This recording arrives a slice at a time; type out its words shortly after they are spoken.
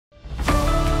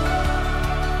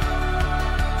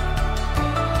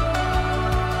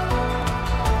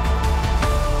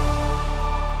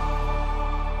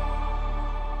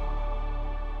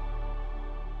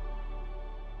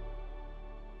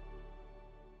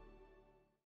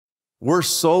We're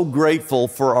so grateful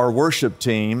for our worship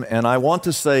team, and I want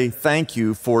to say thank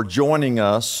you for joining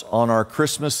us on our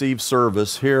Christmas Eve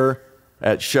service here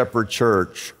at Shepherd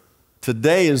Church.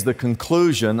 Today is the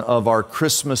conclusion of our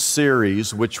Christmas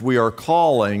series, which we are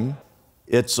calling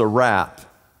It's a Wrap.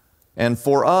 And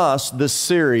for us, this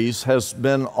series has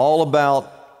been all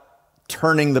about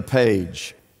turning the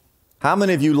page. How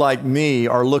many of you, like me,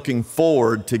 are looking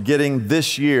forward to getting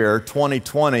this year,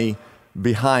 2020,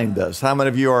 behind us? How many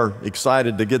of you are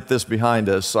excited to get this behind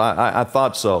us? I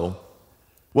thought so.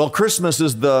 Well, Christmas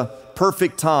is the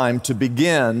perfect time to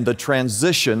begin the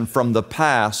transition from the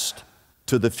past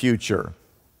to the future.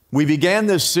 We began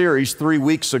this series 3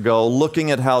 weeks ago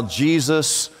looking at how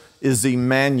Jesus is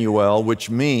Emmanuel, which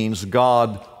means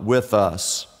God with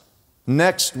us.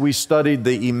 Next, we studied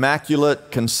the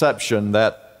Immaculate Conception,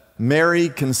 that Mary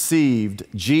conceived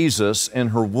Jesus in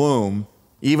her womb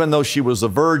even though she was a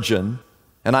virgin.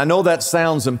 And I know that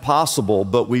sounds impossible,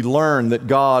 but we learned that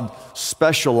God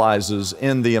specializes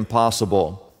in the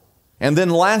impossible. And then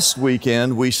last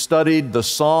weekend, we studied the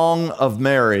Song of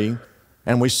Mary,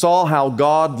 and we saw how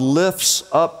God lifts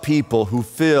up people who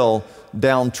feel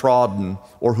downtrodden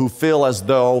or who feel as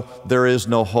though there is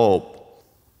no hope.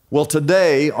 Well,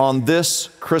 today, on this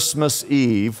Christmas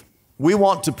Eve, we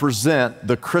want to present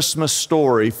the Christmas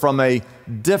story from a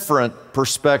different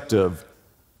perspective.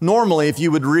 Normally, if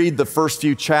you would read the first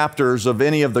few chapters of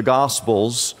any of the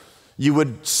Gospels, you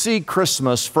would see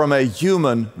Christmas from a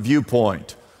human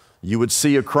viewpoint. You would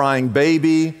see a crying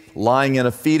baby lying in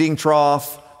a feeding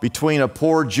trough between a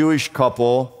poor Jewish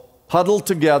couple, huddled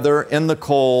together in the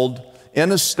cold,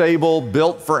 in a stable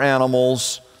built for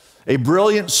animals, a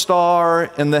brilliant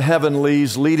star in the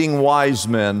heavenlies leading wise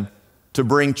men to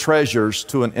bring treasures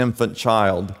to an infant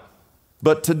child.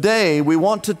 But today, we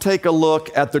want to take a look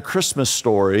at the Christmas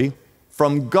story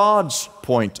from God's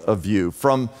point of view,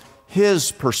 from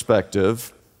His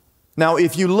perspective. Now,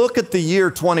 if you look at the year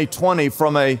 2020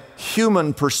 from a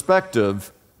human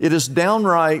perspective, it is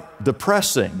downright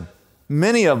depressing.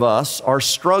 Many of us are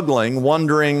struggling,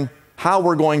 wondering how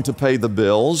we're going to pay the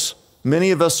bills.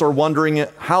 Many of us are wondering,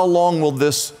 how long will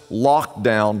this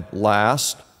lockdown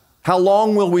last? How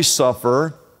long will we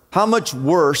suffer? How much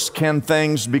worse can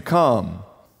things become?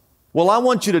 Well, I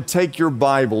want you to take your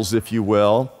Bibles, if you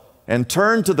will, and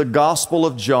turn to the Gospel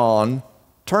of John.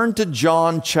 Turn to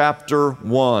John chapter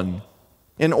 1.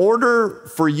 In order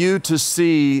for you to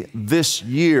see this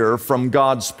year from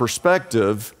God's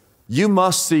perspective, you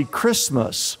must see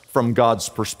Christmas from God's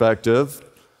perspective.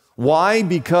 Why?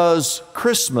 Because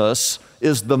Christmas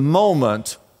is the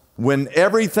moment when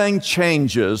everything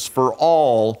changes for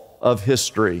all of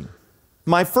history.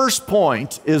 My first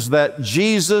point is that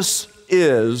Jesus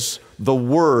is the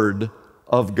Word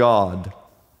of God.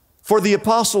 For the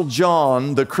Apostle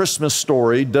John, the Christmas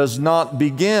story does not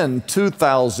begin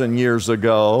 2,000 years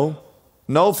ago.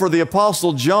 No, for the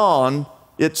Apostle John,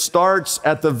 it starts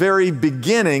at the very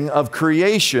beginning of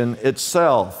creation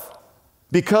itself.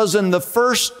 Because in the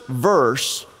first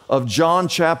verse of John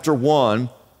chapter 1,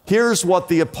 here's what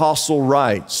the Apostle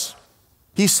writes.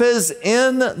 He says,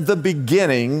 "In the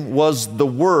beginning was the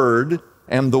Word,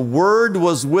 and the Word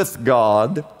was with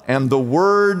God, and the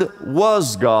Word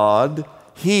was God.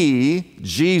 He,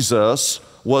 Jesus,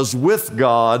 was with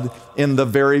God in the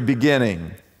very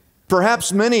beginning."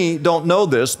 Perhaps many don't know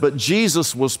this, but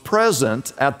Jesus was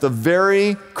present at the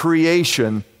very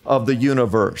creation of the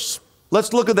universe.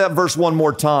 Let's look at that verse one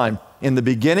more time. In the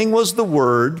beginning was the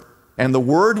Word, and the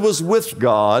Word was with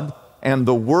God, and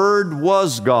the Word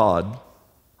was God.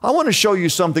 I want to show you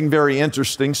something very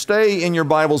interesting. Stay in your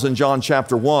Bibles in John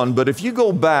chapter 1, but if you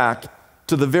go back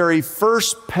to the very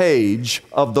first page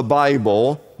of the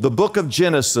Bible, the book of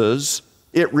Genesis,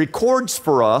 it records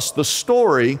for us the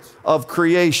story of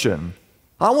creation.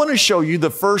 I want to show you the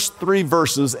first 3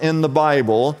 verses in the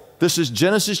Bible. This is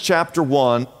Genesis chapter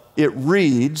 1. It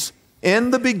reads, "In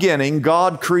the beginning,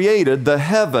 God created the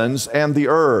heavens and the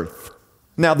earth.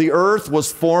 Now the earth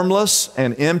was formless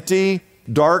and empty.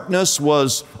 Darkness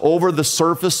was over the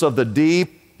surface of the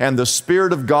deep, and the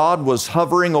Spirit of God was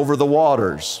hovering over the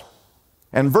waters."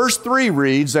 And verse 3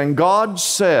 reads, "And God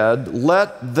said,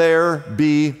 'Let there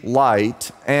be light,'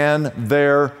 and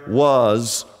there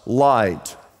was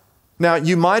light." Now,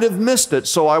 you might have missed it,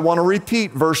 so I want to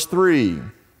repeat verse 3.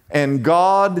 "And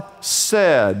God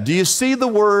said." Do you see the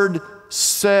word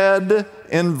 "said"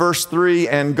 in verse 3?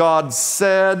 And God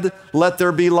said, "Let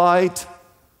there be light."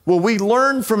 Well, we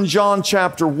learn from John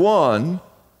chapter 1,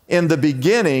 in the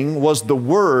beginning was the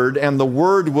Word, and the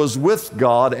Word was with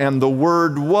God, and the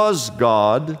Word was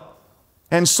God.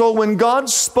 And so when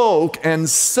God spoke and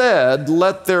said,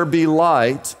 "Let there be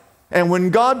light," And when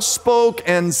God spoke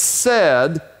and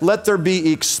said, let there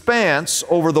be expanse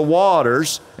over the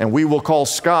waters, and we will call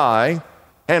sky,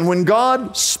 and when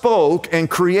God spoke and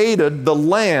created the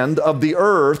land of the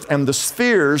earth and the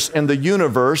spheres in the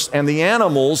universe and the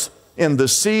animals in the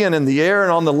sea and in the air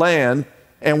and on the land,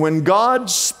 and when God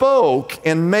spoke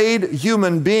and made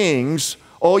human beings,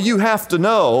 oh, you have to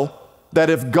know that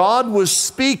if God was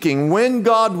speaking, when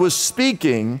God was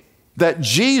speaking, that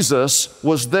Jesus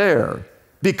was there.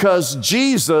 Because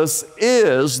Jesus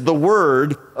is the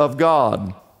Word of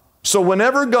God. So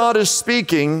whenever God is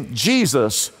speaking,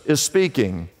 Jesus is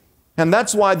speaking. And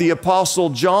that's why the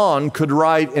Apostle John could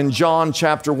write in John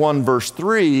chapter 1, verse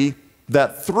 3,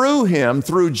 that through Him,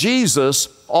 through Jesus,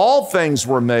 all things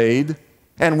were made,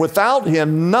 and without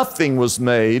Him nothing was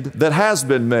made that has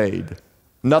been made.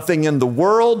 Nothing in the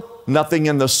world, nothing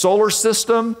in the solar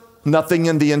system, nothing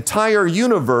in the entire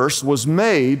universe was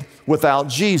made without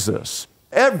Jesus.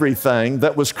 Everything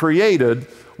that was created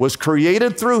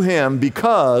through Him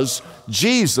because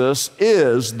Jesus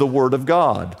is the Word of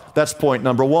God. That's point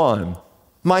number one.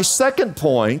 My second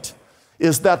point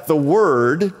is that the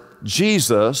Word,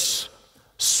 Jesus,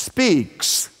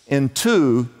 speaks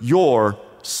into your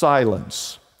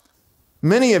silence.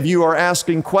 Many of you are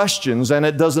asking questions and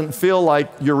it doesn't feel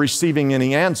like you're receiving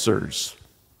any answers.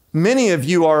 Many of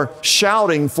you are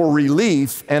shouting for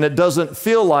relief and it doesn't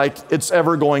feel like it's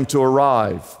ever going to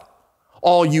arrive.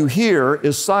 All you hear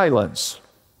is silence.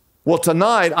 Well,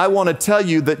 tonight I want to tell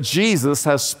you that Jesus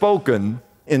has spoken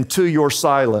into your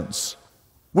silence.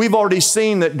 We've already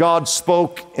seen that God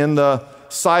spoke in the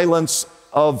silence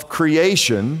of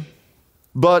creation,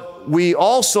 but we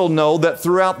also know that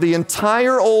throughout the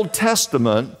entire Old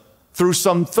Testament, through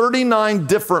some 39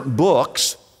 different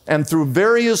books, and through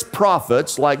various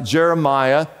prophets like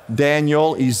Jeremiah,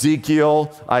 Daniel,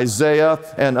 Ezekiel, Isaiah,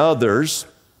 and others.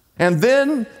 And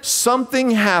then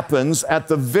something happens at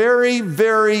the very,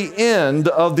 very end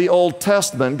of the Old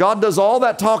Testament. God does all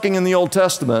that talking in the Old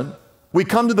Testament. We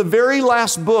come to the very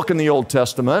last book in the Old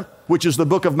Testament, which is the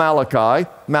book of Malachi.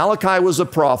 Malachi was a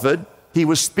prophet. He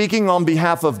was speaking on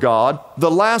behalf of God,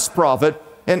 the last prophet.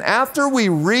 And after we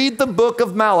read the book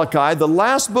of Malachi, the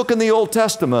last book in the Old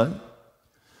Testament,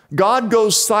 God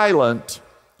goes silent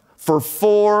for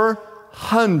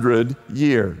 400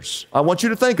 years. I want you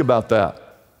to think about that.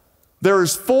 There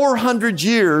is 400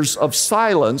 years of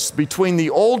silence between the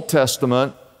Old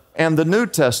Testament and the New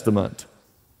Testament.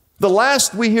 The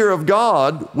last we hear of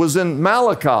God was in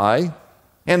Malachi,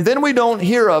 and then we don't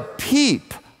hear a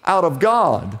peep out of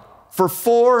God for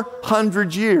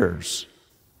 400 years.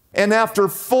 And after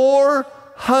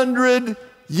 400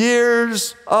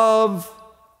 years of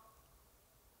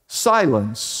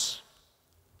silence,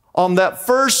 on that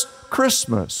first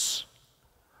Christmas,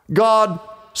 God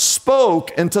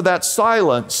spoke into that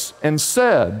silence and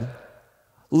said,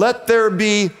 let there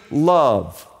be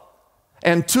love.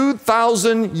 And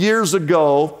 2,000 years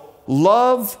ago,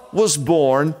 love was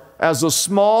born as a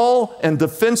small and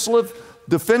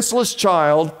defenseless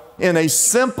child in a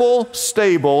simple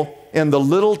stable in the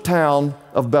little town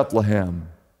of Bethlehem.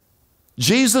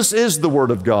 Jesus is the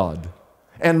Word of God.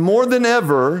 And more than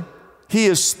ever, He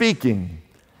is speaking,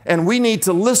 and we need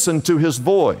to listen to His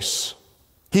voice.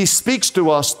 He speaks to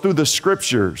us through the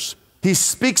Scriptures. He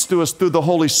speaks to us through the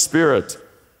Holy Spirit.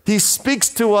 He speaks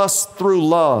to us through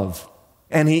love,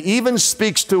 and He even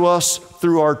speaks to us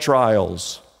through our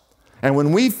trials. And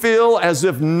when we feel as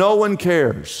if no one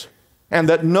cares and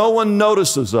that no one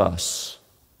notices us,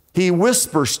 He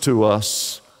whispers to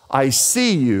us, I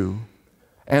see you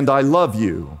and I love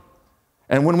you.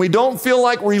 And when we don't feel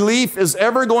like relief is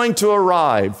ever going to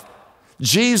arrive,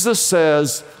 Jesus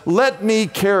says, let me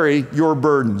carry your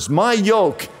burdens. My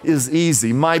yoke is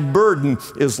easy. My burden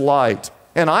is light.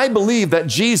 And I believe that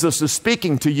Jesus is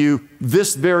speaking to you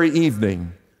this very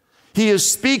evening. He is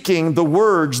speaking the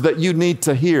words that you need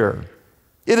to hear.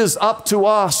 It is up to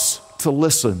us to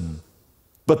listen.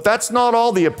 But that's not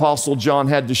all the Apostle John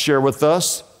had to share with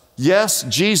us. Yes,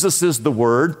 Jesus is the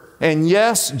Word. And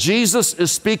yes, Jesus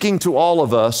is speaking to all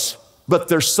of us, but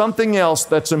there's something else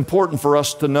that's important for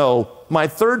us to know. My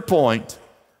third point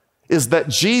is that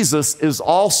Jesus is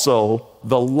also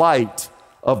the light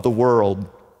of the world.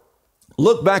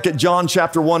 Look back at John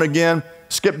chapter 1 again,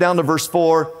 skip down to verse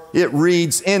 4. It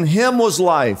reads, in Him was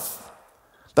life.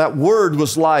 That Word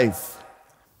was life.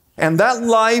 And that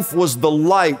life was the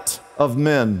light of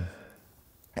men.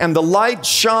 And the light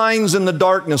shines in the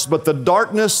darkness, but the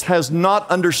darkness has not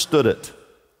understood it.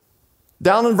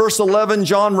 Down in verse 11,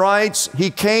 John writes, He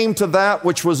came to that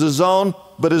which was His own,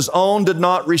 but His own did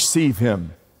not receive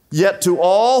Him. Yet to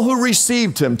all who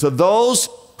received Him, to those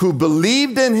who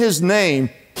believed in His name,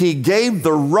 He gave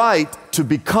the right to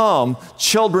become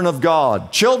children of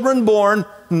God. Children born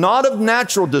not of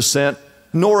natural descent,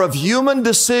 nor of human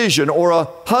decision or a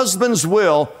husband's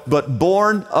will, but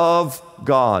born of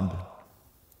God.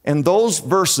 In those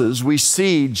verses, we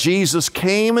see Jesus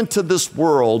came into this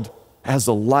world as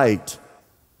a light.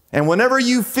 And whenever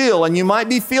you feel, and you might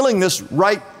be feeling this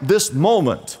right this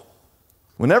moment,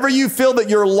 whenever you feel that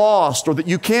you're lost or that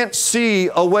you can't see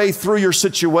a way through your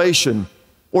situation,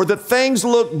 or that things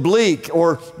look bleak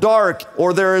or dark,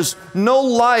 or there is no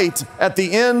light at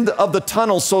the end of the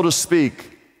tunnel, so to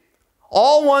speak,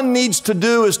 all one needs to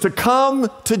do is to come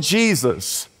to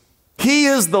Jesus. He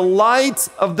is the light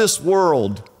of this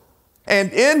world.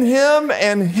 And in Him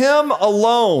and Him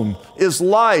alone is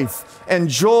life and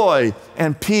joy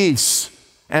and peace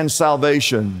and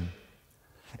salvation.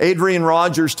 Adrian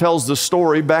Rogers tells the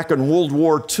story back in World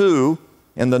War II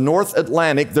in the North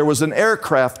Atlantic. There was an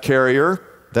aircraft carrier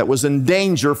that was in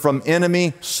danger from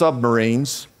enemy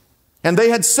submarines. And they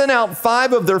had sent out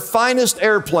 5 of their finest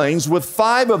airplanes with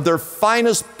 5 of their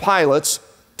finest pilots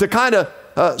to kind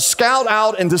of scout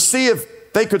out and to see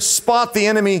if they could spot the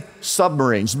enemy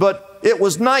submarines. But it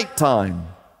was nighttime.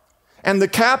 And the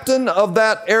captain of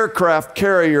that aircraft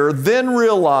carrier then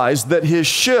realized that his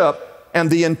ship and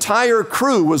the entire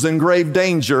crew was in grave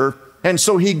danger. And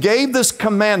so he gave this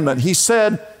commandment. He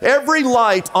said, every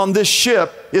light on this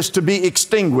ship is to be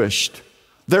extinguished.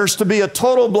 There's to be a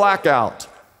total blackout.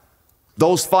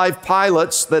 Those 5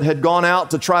 pilots that had gone out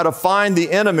to try to find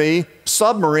the enemy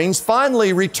submarines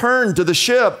finally returned to the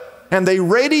ship, and they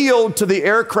radioed to the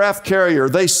aircraft carrier.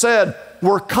 They said,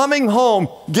 we're coming home.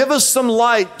 Give us some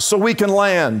light so we can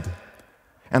land.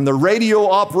 And the radio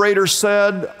operator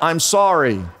said, I'm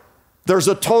sorry. There's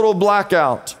a total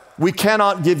blackout. We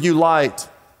cannot give you light.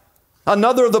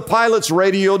 Another of the pilots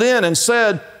radioed in and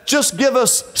said, just give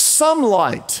us some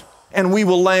light and we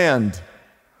will land.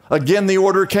 Again, the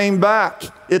order came back.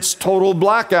 It's total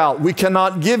blackout. We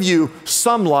cannot give you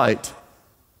some light.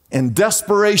 In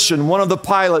desperation, one of the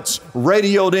pilots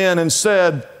radioed in and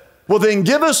said, well, then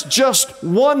give us just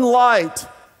one light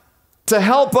to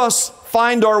help us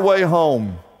find our way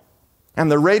home.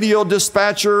 And the radio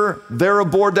dispatcher there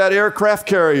aboard that aircraft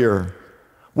carrier,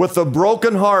 with a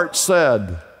broken heart,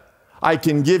 said, I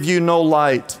can give you no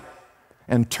light,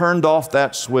 and turned off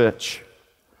that switch.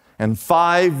 And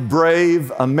 5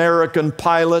 brave American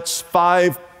pilots,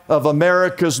 5 of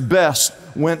America's best,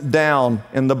 went down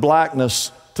in the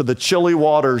blackness to the chilly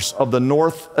waters of the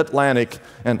North Atlantic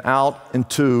and out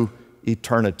into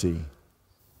eternity.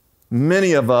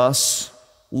 Many of us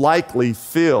likely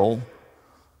feel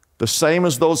the same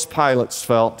as those pilots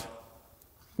felt.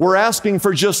 We're asking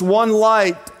for just one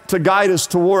light to guide us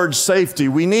towards safety.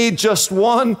 We need just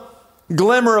one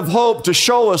glimmer of hope to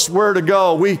show us where to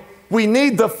go. We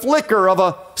need the flicker of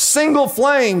a single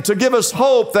flame to give us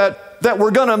hope that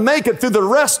we're going to make it through the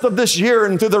rest of this year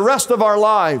and through the rest of our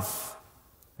life.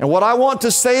 And what I want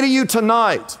to say to you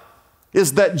tonight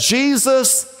is that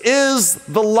Jesus is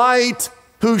the light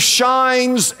who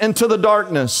shines into the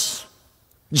darkness.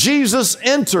 Jesus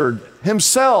entered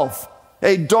Himself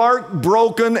a dark,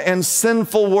 broken, and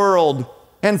sinful world.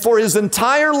 And for His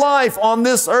entire life on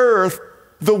this earth,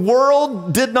 the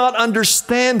world did not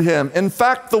understand Him. In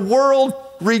fact, the world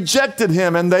rejected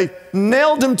Him, and they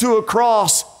nailed Him to a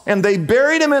cross, and they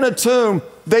buried Him in a tomb.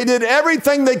 They did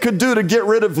everything they could do to get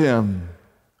rid of Him.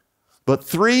 But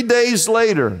 3 days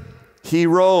later, He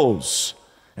rose,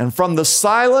 and from the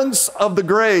silence of the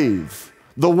grave,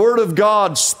 the Word of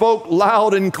God spoke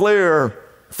loud and clear.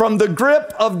 From the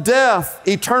grip of death,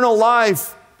 eternal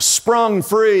life sprung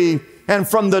free, and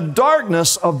from the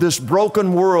darkness of this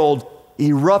broken world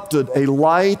erupted a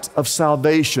light of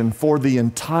salvation for the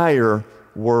entire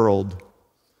world.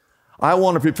 I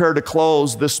want to prepare to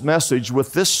close this message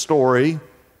with this story,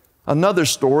 another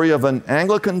story of an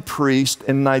Anglican priest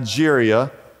in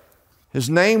Nigeria. His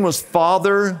name was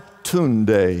Father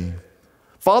Tunde.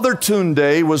 Father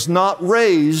Tunde was not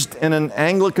raised in an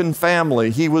Anglican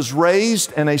family. He was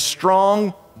raised in a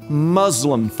strong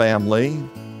Muslim family.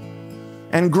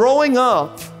 And growing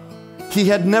up, he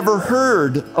had never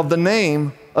heard of the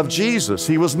name of Jesus.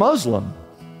 He was Muslim.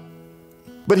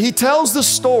 But he tells the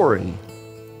story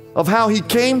of how he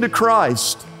came to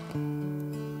Christ.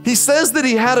 He says that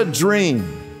he had a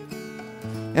dream.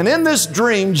 And in this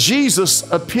dream, Jesus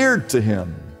appeared to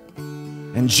him.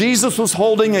 And Jesus was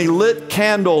holding a lit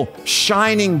candle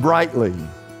shining brightly.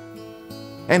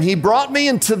 And He brought me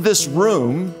into this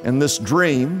room in this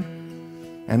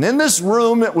dream. And in this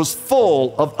room, it was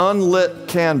full of unlit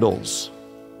candles.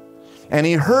 And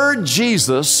He heard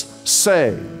Jesus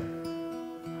say,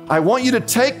 I want you to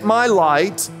take my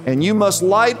light and you must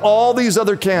light all these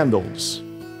other candles.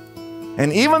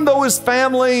 And even though his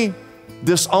family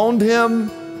disowned him,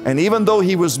 and even though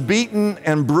he was beaten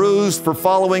and bruised for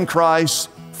following Christ,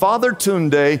 Father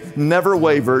Tunde never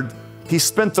wavered. He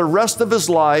spent the rest of his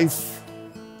life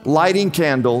lighting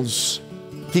candles.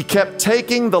 He kept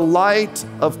taking the light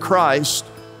of Christ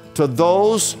to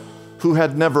those who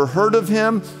had never heard of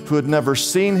him, who had never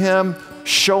seen him,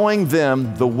 showing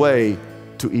them the way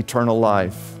to eternal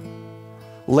life.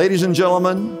 Ladies and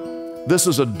gentlemen, this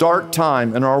is a dark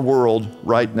time in our world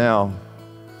right now,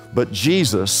 but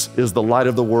Jesus is the light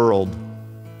of the world.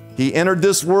 He entered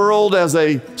this world as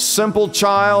a simple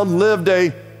child, lived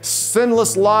a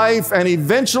sinless life, and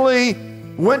eventually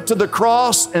went to the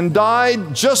cross and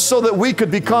died just so that we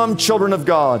could become children of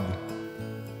God.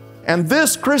 And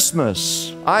this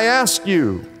Christmas, I ask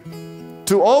you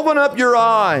to open up your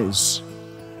eyes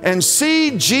and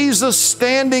see Jesus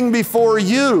standing before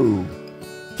you.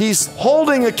 He's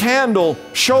holding a candle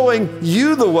showing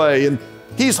you the way, and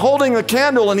he's holding a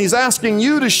candle and he's asking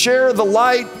you to share the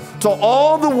light to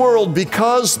all the world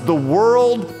because the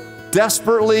world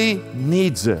desperately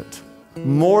needs it.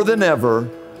 More than ever,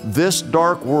 this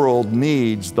dark world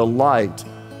needs the light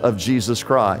of Jesus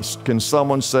Christ. Can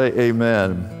someone say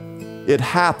amen? It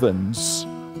happens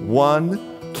one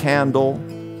candle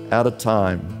at a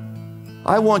time.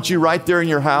 I want you right there in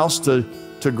your house to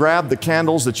grab the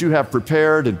candles that you have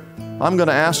prepared, and I'm going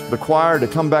to ask the choir to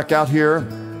come back out here.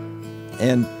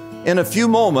 And in a few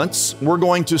moments, we're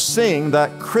going to sing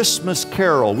that Christmas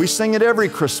carol. We sing it every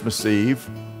Christmas Eve,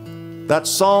 that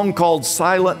song called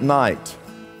Silent Night.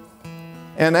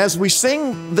 And as we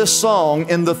sing this song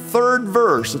in the third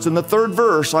verse, it's in the third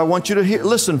verse, I want you to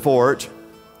listen for it.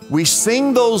 We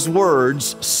sing those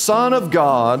words, Son of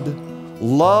God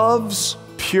loves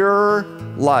pure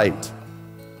light.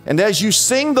 And as you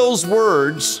sing those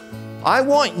words, I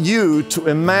want you to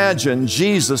imagine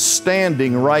Jesus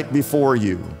standing right before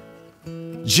you.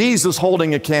 Jesus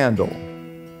holding a candle.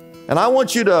 And I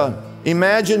want you to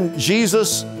imagine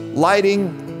Jesus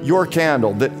lighting your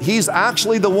candle, that He's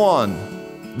actually the one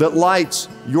that lights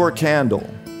your candle.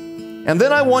 And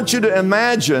then I want you to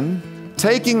imagine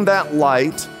taking that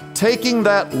light, taking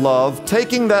that love,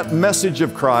 taking that message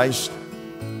of Christ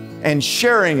and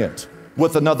sharing it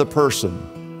with another person.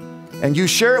 And you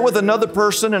share it with another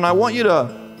person, and I want you to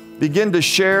begin to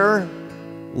share,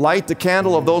 light the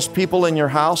candle of those people in your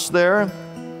house there,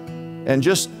 and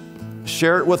just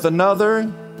share it with another.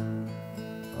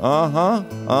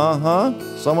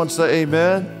 Someone say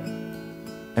amen.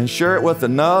 And share it with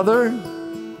another.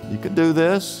 You could do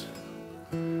this.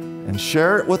 And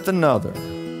share it with another.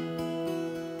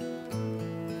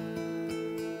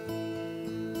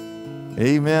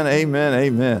 Amen, amen,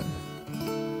 amen.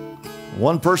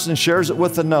 One person shares it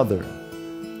with another.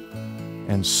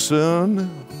 And soon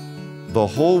the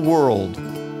whole world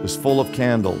is full of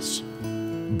candles,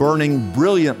 burning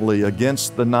brilliantly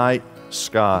against the night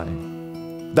sky.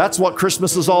 That's what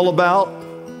Christmas is all about.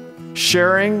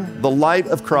 Sharing the light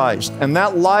of Christ, and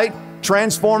that light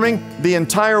transforming the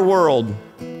entire world.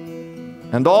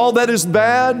 And all that is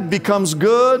bad becomes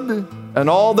good, and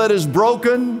all that is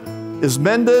broken is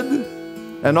mended,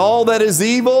 and all that is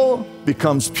evil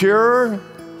becomes pure,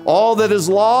 all that is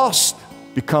lost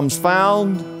becomes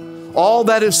found, all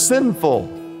that is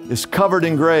sinful is covered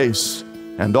in grace,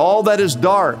 and all that is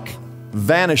dark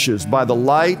vanishes by the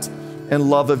light and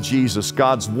love of Jesus,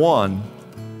 God's one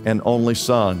and only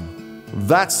Son.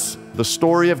 That's the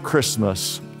story of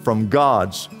Christmas from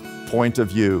God's point of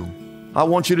view. I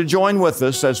want you to join with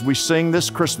us as we sing this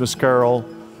Christmas carol,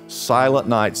 Silent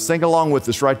Night. Sing along with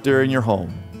us right there in your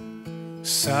home.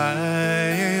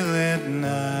 Silent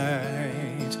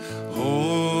night,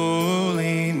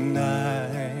 holy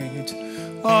night,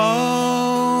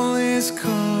 all is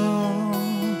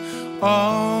calm,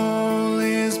 all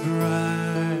is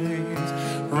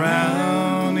bright,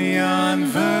 round yon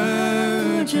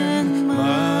virgin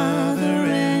mother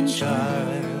and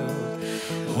child,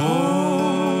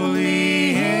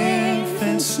 holy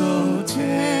infant, so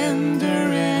tender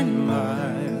and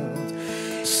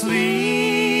mild,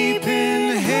 sleep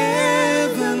in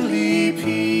heaven.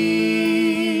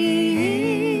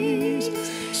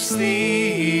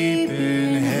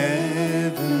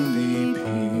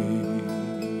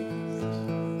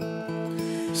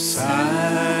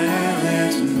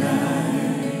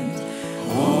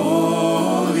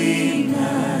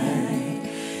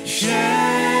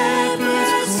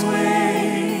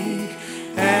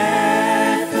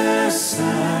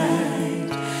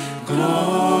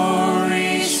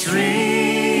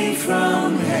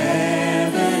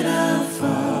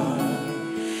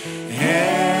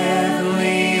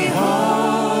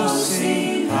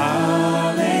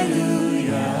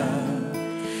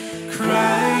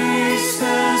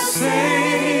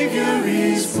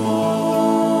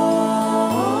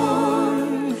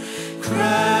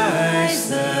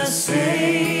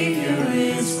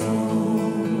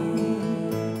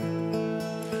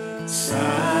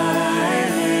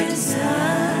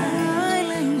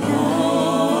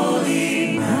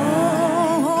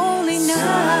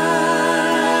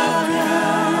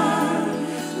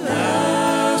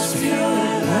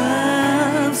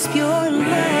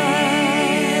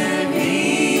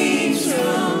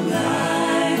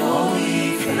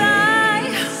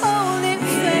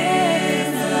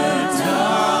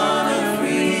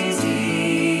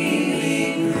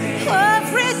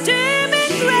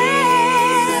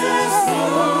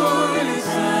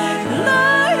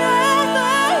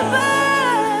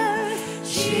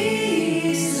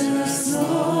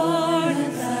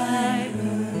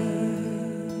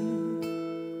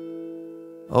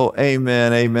 Oh,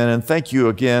 amen, amen. And thank you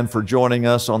again for joining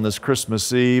us on this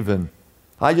Christmas Eve. And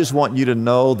I just want you to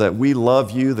know that we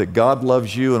love you, that God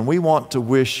loves you, and we want to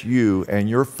wish you and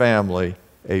your family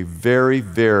a very,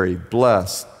 very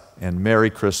blessed and Merry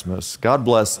Christmas. God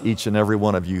bless each and every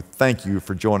one of you. Thank you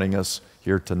for joining us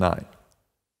here tonight.